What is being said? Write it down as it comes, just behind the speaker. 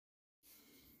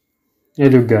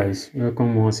Hello guys,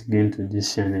 welcome once again to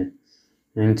this channel,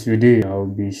 and today I'll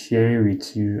be sharing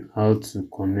with you how to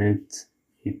connect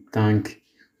a tank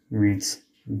with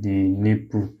the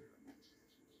nipple.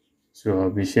 So I'll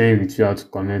be sharing with you how to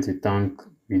connect a tank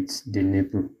with the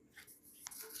nipple.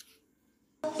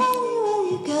 Anywhere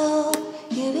you go,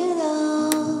 you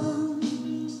belong.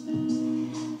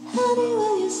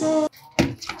 Anywhere you say.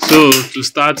 So to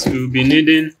start, we'll be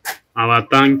needing our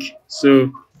tank. So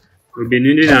we'll be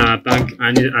needing our tank,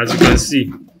 and as you can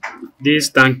see, this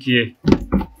tank here,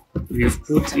 we've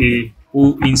put a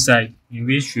hole inside in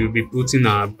which we'll be putting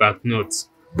our back nuts.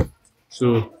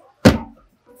 So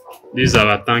this is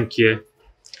our tank here.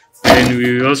 And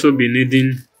we will also be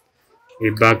needing a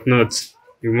back nut,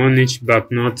 a 1 inch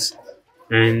back nut,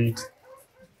 and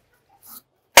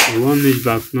a 1 inch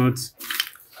back nut,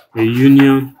 a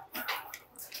union,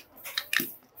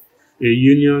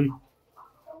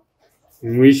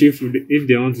 in which if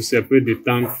they want to separate the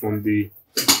tank from the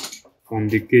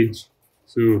cage.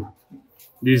 So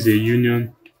this is a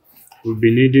union. We'll be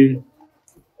needing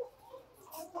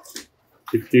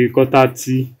a terracotta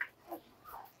T,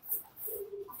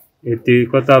 a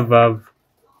terracotta valve,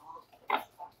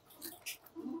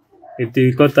 a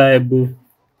terracotta elbow,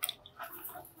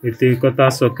 a terracotta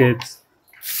socket,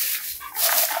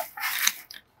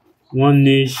 1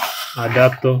 inch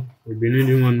adapter. We'll be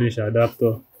needing 1 inch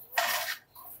adapter,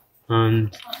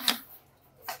 and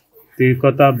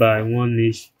terracotta by 1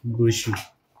 inch bushing.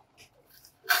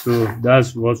 So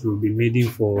that's what we'll be needing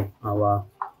for our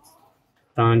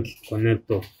tank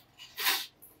connector.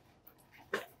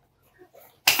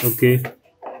 Okay,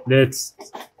 let's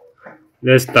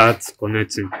start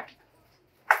connecting.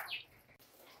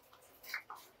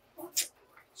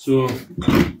 So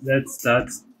let's start.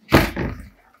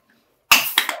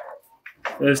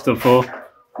 First of all,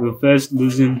 we'll first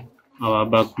loosen our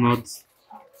back nut.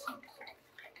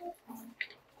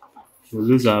 We'll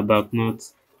lose our back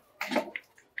nut.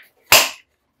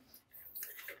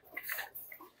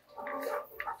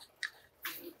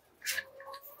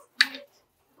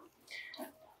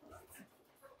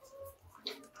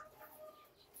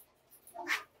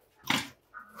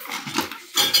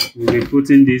 We'll be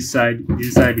putting this side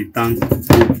inside the tank.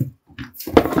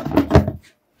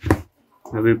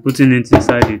 We'll be putting it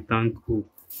inside the tank hole.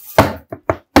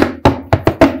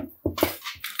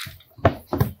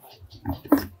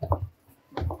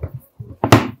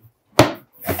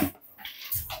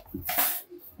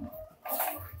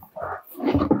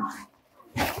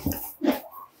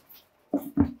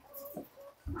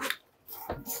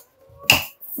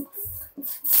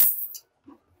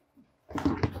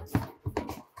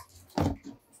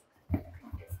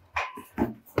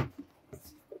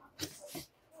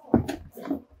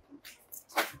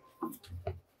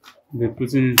 We'll be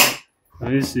putting,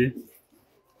 can you see?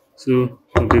 So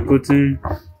we'll be putting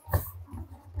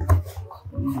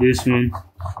this one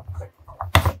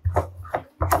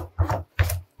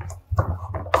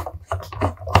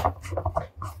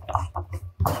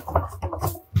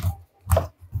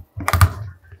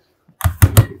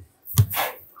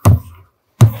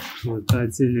we'll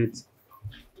tighten it.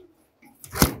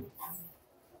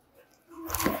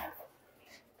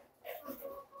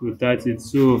 We'll tighten it.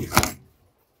 So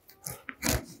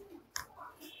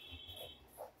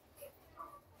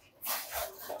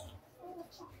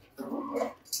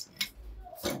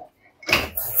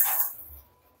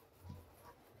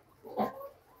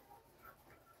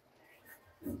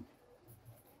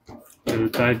we'll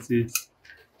tighten it.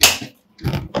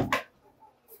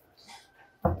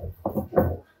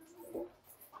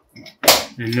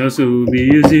 And also we'll be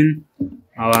using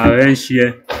our wrench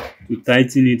here to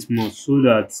tighten it more so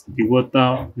that the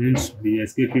water won't be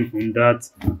escaping from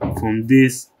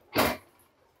this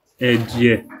edge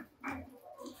here,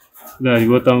 so that the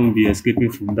water won't be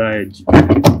escaping from that edge.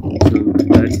 So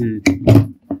tighten it.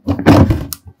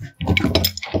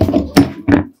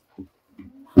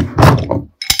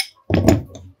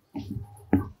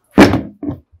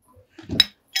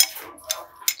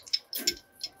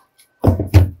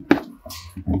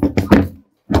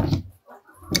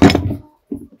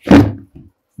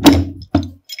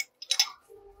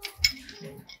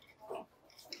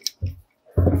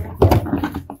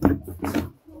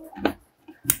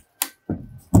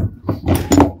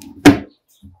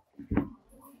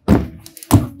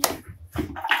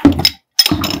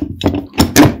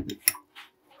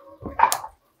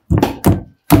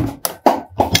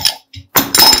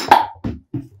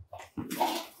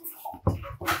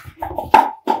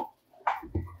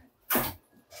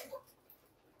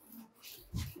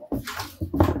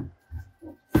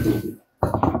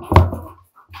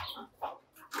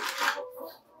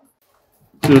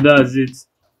 So that's it.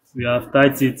 We have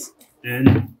tied it,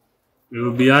 and we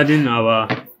will be adding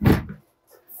our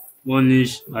 1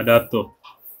 inch adapter.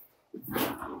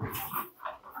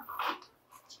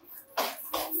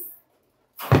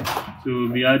 So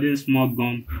we'll be adding small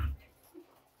gum.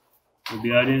 We'll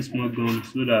be adding small gum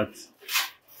so that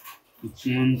it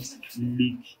won't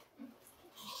leak,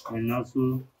 and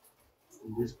also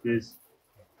in this place.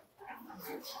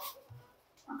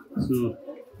 So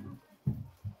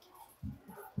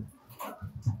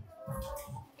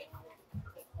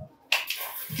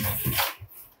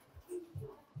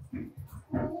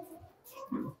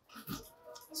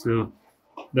so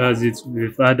that's it.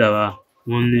 We've had our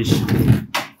 1 inch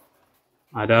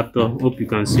adapter. Hope you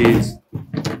can see it.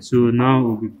 So now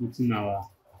we'll be putting our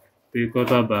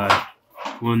 3/4 by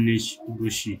 1 inch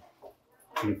bushy.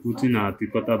 We're putting our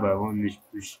 3/4 by 1 inch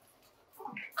bushy.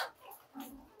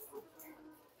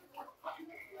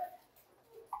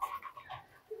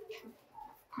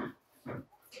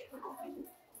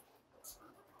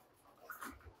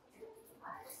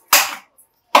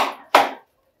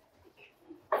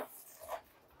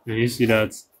 Can you see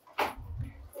that?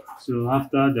 So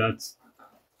after that,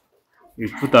 we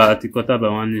put our 3/4 by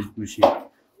 1 inch bushy.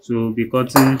 So we'll be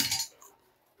cutting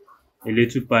a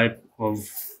little pipe of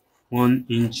 1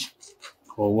 inch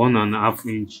or 1.5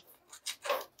 inch.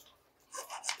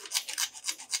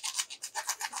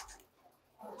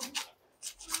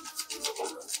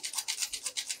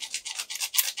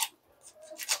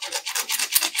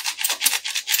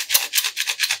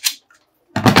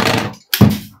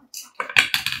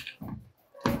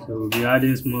 So we'll be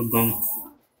adding small gum.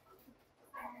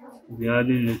 We'll be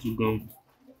adding little gum,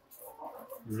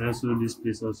 and also this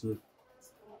place also.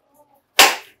 So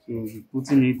we'll be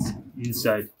putting it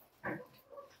inside.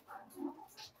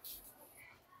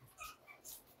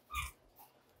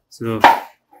 So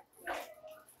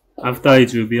after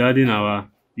it, we'll be adding our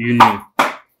union.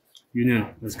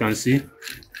 As you can see, it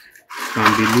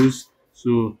can be loose.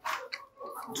 So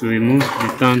to remove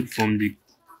the tank from the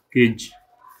cage,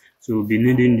 so we'll be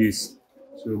needing this.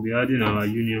 So we'll be adding our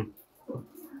union.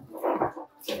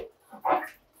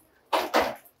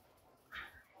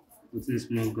 Putting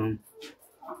small gum.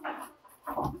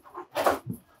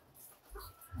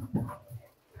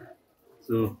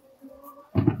 So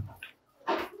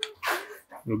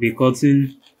we'll be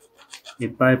cutting a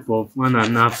pipe of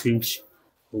 1.5 inch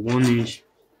or 1 inch.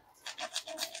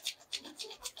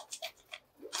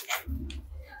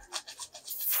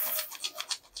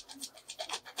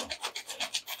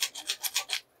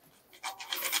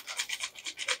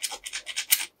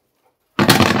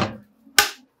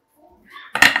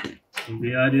 We'll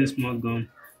be adding small gum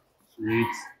to it.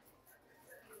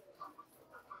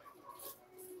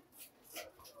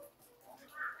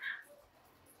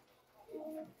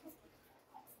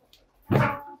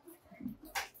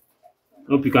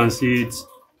 Hope you can see it.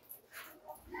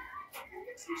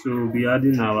 So we'll be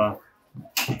adding our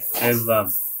air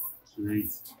valve to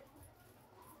it.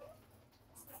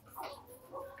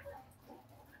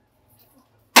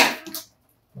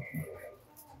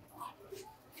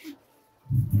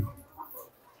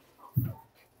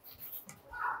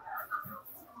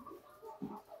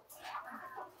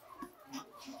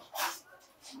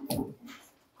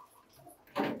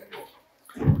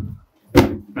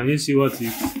 Can you see what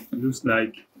it looks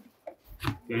like?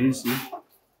 Can you see?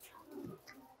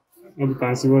 Hope you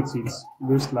can see what it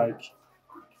looks like.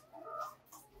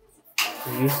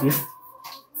 Can you see?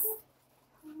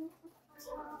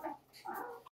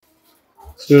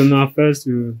 So now first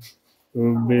we'll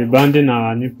be banding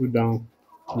our nipple down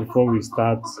before we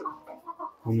start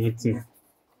connecting.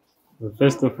 So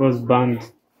first of all,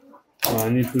 band our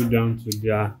nipple down to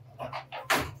their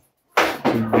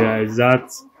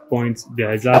exact point, the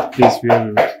exact place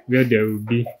where they will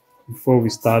be before we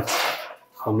start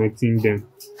connecting them.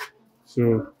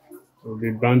 So we'll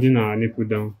be banding our nipple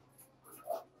down.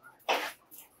 You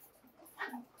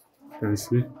can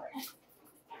see.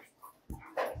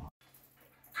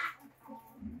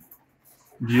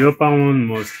 The upper one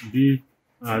must be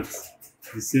at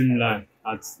the same line,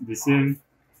 at the same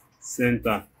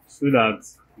center, so that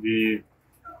the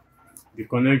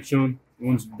connection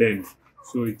won't bend.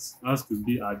 So it has to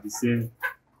be at the same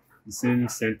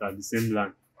center, the same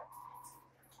line.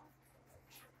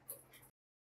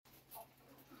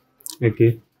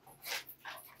 Okay.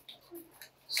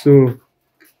 So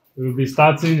we'll be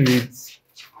starting with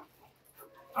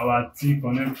our T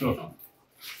connector.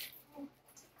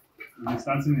 We'll be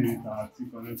starting with our T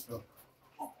connector. So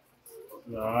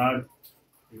I'll add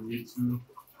a little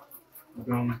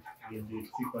gum in the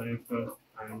T connector,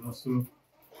 and also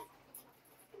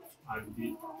at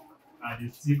the at the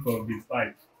tip of the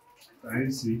pipe. Can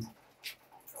you see?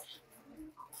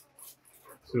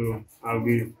 So I'll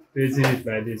be placing it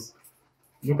like this.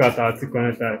 Look at our T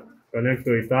connector.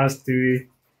 It has three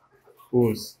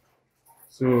holes.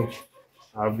 So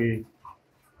I'll be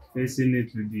placing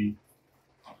it to the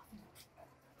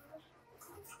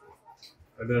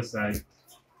other side.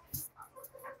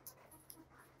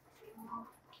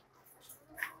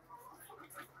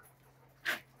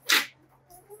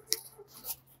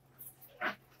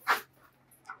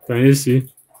 Can you see?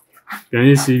 Can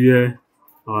you see where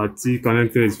our T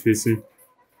connector is facing?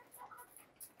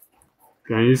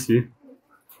 Can you see?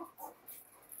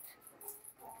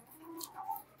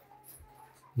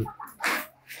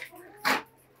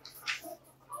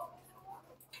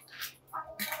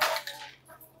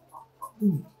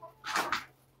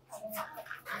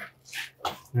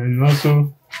 And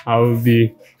also I will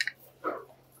be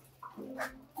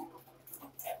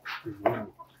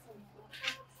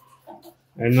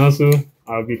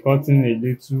I'll be cutting a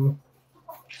little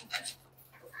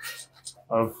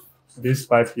of this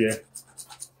pipe here.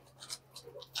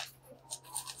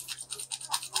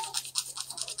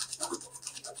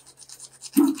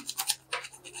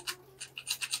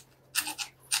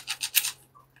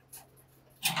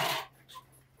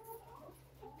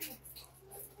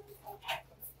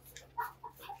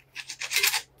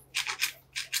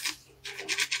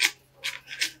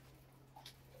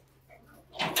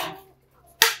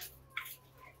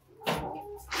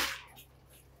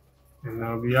 And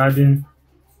I'll be adding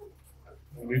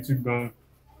a little gum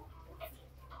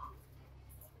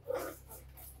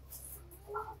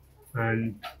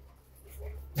and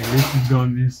a little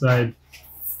gum inside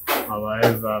our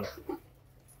air valve,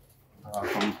 our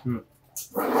control.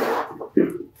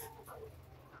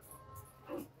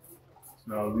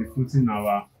 So I'll be putting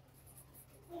our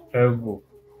elbow.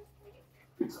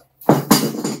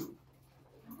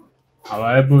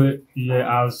 Our elbow here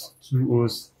has two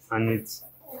holes and it's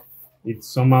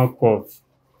somehow curved.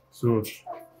 So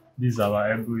this is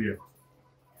our elbow here.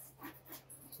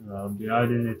 So I'll be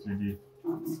adding it to the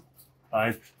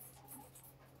pipe.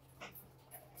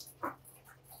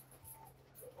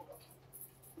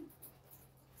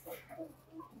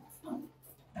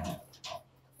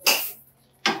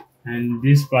 And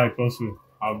this pipe also,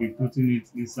 I'll be putting it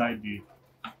inside the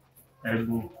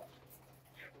elbow.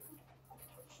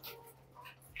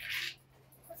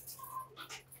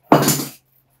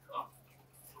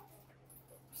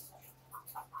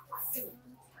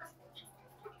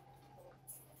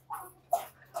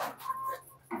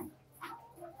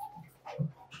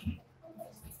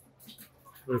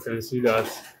 You can see that.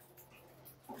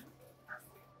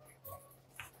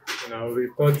 And I'll be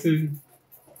cutting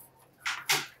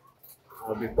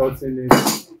it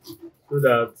so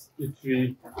that it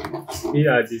will be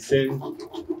at the same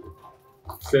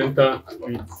center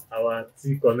with our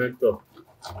T connector.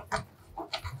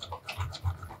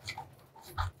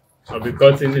 I'll be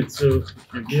cutting it so it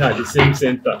will be at the same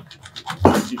center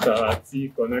with our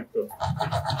T connector.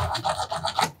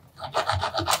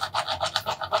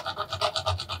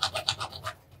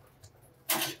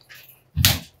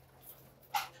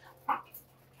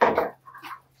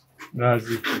 That's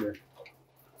it there.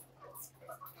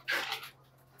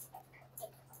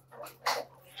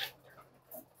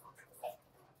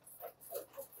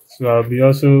 So I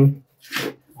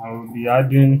will be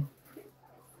adding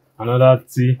another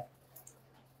T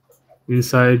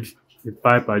inside the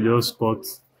pipe I just cut.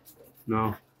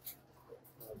 Now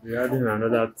I'll be adding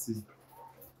another T.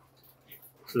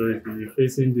 So it will be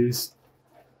facing this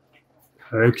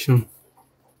direction.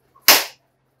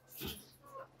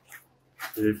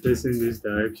 It will be facing this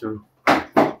direction.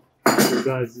 So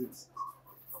that's it.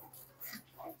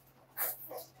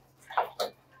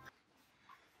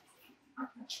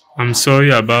 I'm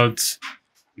sorry about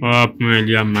what happened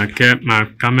earlier. My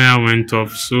camera went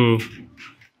off, so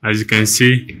as you can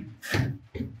see,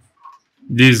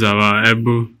 this is our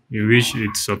elbow in which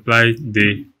it supplies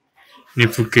the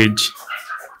nipple cage.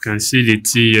 You can see the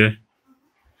T here,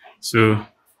 so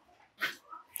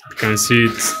you can see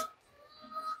it.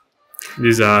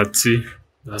 These are our T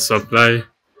that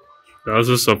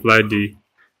also supply the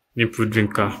nipple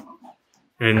drinker,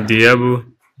 and the elbow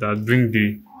that bring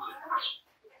the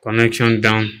connection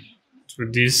down to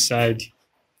this side,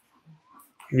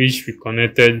 which we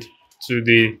connected to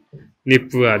the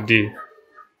nipple at the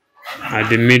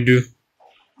middle,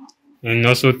 and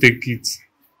also take it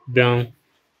down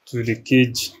to the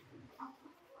cage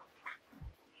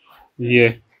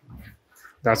here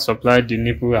that supply the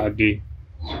nipple at the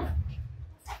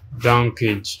down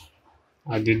cage,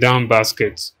 at the down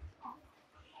basket.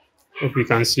 Hope you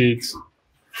can see it.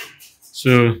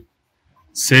 So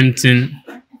Same thing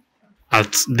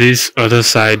at this other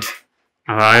side.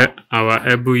 Our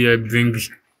elbow here bring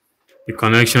the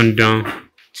connection down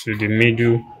to the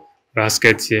middle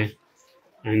basket here,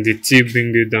 and the tip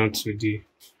bring it down to the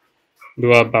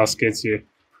lower basket here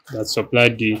that supply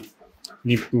the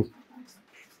nipple.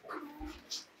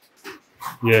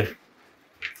 Yeah.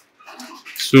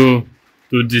 So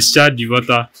to discharge the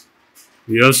water,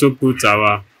 we also put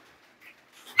our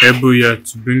elbow here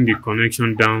to bring the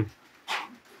connection down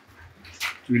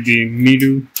to the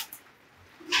middle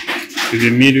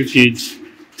cage,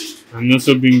 and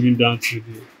also bring it down to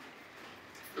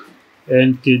the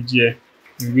end cage here,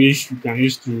 in which we can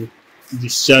use to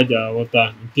discharge our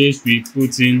water in case we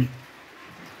put in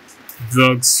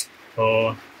drugs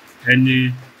or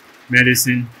any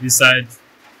medicine inside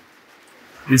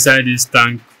this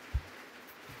tank.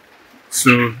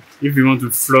 So if we want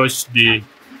to flush the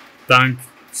tank,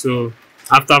 so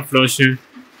after flushing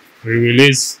we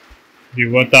release the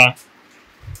water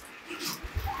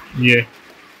here.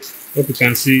 Hope you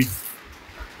can see.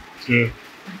 So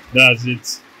that's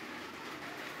it.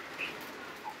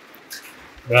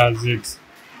 That's it.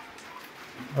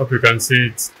 Hope you can see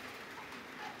it.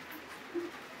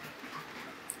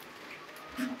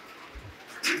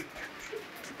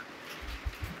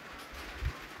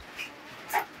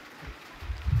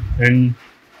 And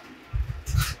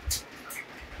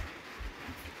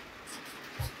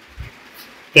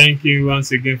thank you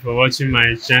once again for watching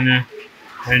my channel,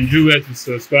 and do well to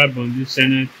subscribe on this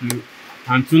channel too,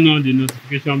 and turn on the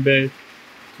notification bell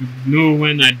to know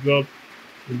when I drop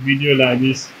a video like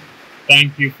this.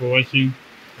 Thank you for watching,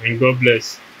 and God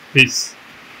bless. Peace.